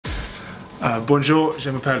Bonjour, je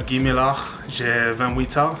m'appelle Guy MILLAR, j'ai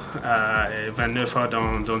 28 ans et 29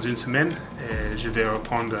 ans dans une semaine et je vais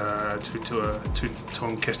répondre à toutes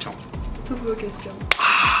ton questions. Toutes vos questions.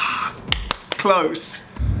 Ah, close!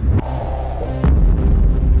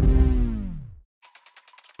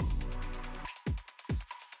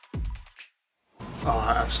 Oh,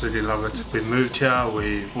 I absolutely love it. We moved here,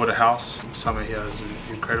 we bought a house. Summer here is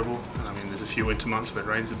incredible. I mean, there's a few winter months where it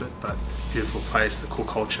rains a bit, but it's a beautiful place, the cool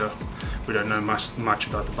culture. We don't know much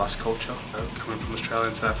about the Basque culture, coming from Australia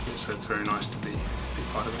and South Africa, so it's very nice to be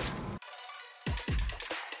part of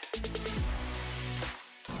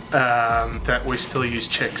it. That we still use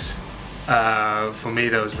checks. For me,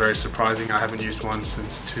 that was very surprising. I haven't used one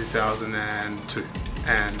since 2002,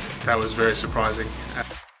 and that was very surprising.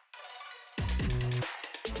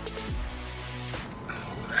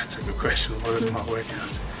 That's a good question. What is my workout?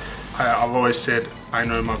 I've always said I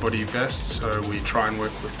know my body best, so we try and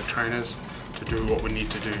work with the trainers to do what we need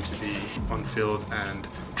to do to be on field and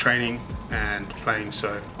training and playing.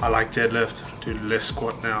 So I like deadlift, do less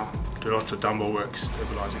squat now, do lots of dumbbell work,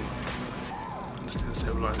 stabilizing. I understand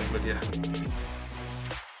stabilizing, but yeah.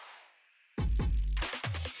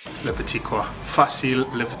 Le petit quoi. Facile,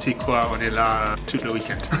 le petit quoi, on est là tout le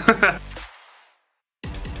week-end.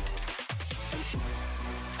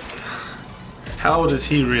 How old is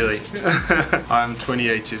he really? I'm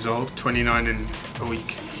 28 years old, 29 in a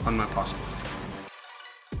week on my passport.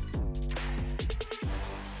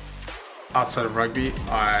 Outside of rugby,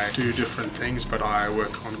 I do different things, but I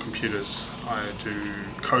work on computers. I do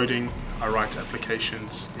coding, I write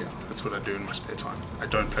applications. Yeah, that's what I do in my spare time. I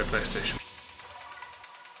don't play PlayStation.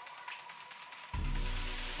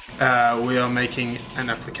 We are making an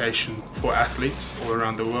application for athletes all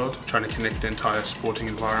around the world, trying to connect the entire sporting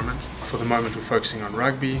environment. For the moment we're focusing on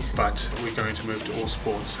rugby, but we're going to move to all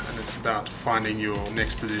sports, and it's about finding your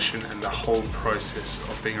next position and the whole process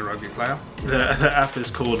of being a rugby player. The app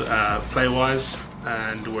is called Playwise,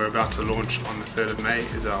 and we're about to launch on the 3rd of May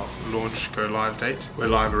is our launch go live date. We're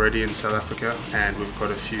live already in South Africa, and we've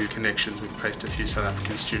got a few connections. We've placed a few South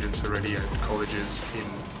African students already at colleges in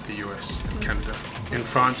the US and Canada. In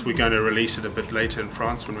France, we're going to release it a bit later in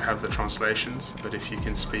France when we have the translations, but if you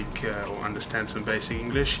can speak or understand some basic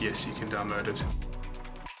English, yes, you can download it.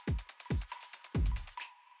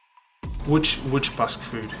 Which Basque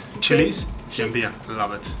food? Chilies? J'aime bien,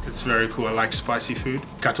 love it. It's very cool. I like spicy food.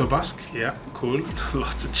 Gâteau basque, yeah, cool.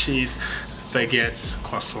 Lots of cheese, baguettes,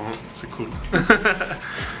 croissant, c'est cool.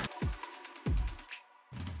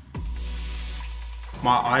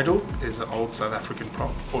 My idol is an old South African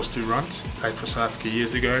prop, Horse Do Runt. Played for South Africa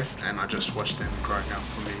years ago, and I just watched him growing up.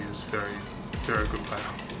 For me, he was a very good player.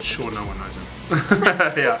 Sure, no one knows him.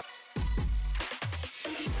 Yeah.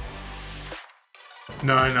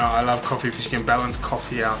 No, I love coffee because you can balance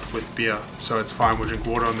coffee out with beer. So it's fine, we'll drink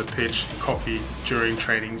water on the pitch, coffee during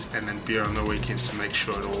trainings, and then beer on the weekends to make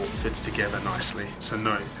sure it all fits together nicely. So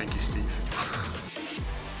no, thank you, Steve.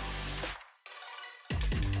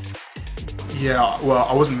 Yeah, well,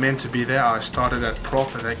 I wasn't meant to be there. I started at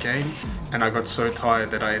prop at that game, and I got so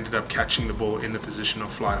tired that I ended up catching the ball in the position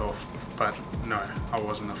of fly-off. But no, I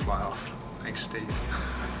wasn't a fly-off. Thanks, Steve.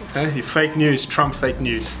 Hey, fake news, Trump fake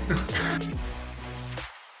news.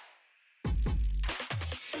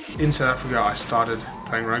 In South Africa, I started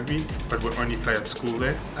playing rugby, but we only play at school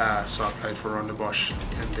there. So I played for Rondebosch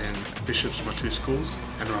and then Bishop's, my two schools.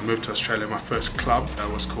 And when I moved to Australia, my first club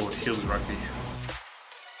was called Hills Rugby.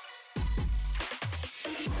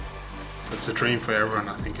 It's a dream for everyone.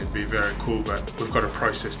 I think it'd be very cool, but we've got a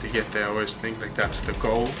process to get there. I always think like that's the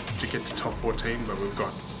goal, to get to top 14, but we've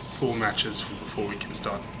got 4 matches before we can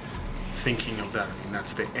start thinking of that. I mean,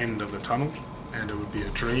 that's the end of the tunnel, and it would be a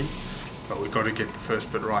dream, but we've got to get the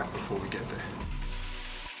first bit right before we get there.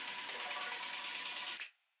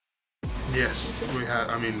 Yes,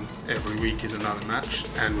 I mean, every week is another match,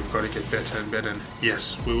 and we've got to get better and better. And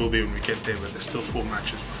yes, we will be when we get there, but there's still 4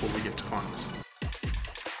 matches before we get to finals.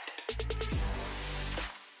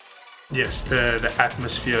 Yes, the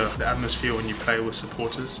atmosphere when you play with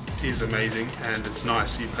supporters is amazing, and it's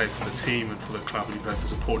nice. You play for the team and for the club, and you play for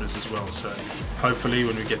supporters as well. So hopefully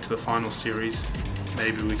when we get to the final series,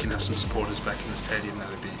 maybe we can have some supporters back in the stadium.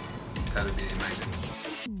 That'd be amazing.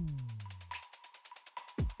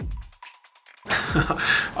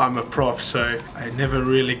 I'm a prop, so I never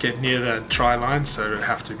really get near the try line, so it'd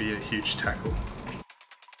have to be a huge tackle.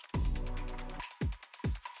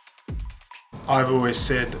 I've always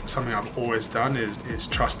said, something I've always done is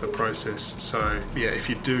trust the process. So yeah, if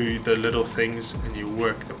you do the little things and you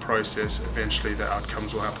work the process, eventually the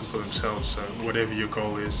outcomes will happen for themselves. So whatever your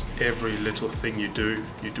goal is, every little thing you do,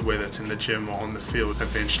 whether it's in the gym or on the field,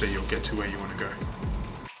 eventually you'll get to where you want to go.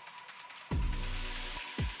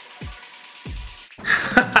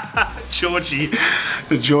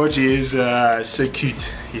 Georgie is so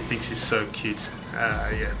cute. He thinks he's so cute.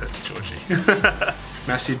 Yeah, that's Georgie.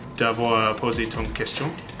 Merci d'avoir posé ton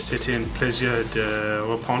question. C'était un plaisir de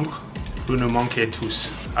répondre. Vous nous manquez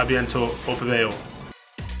tous. À bientôt. Au revoir.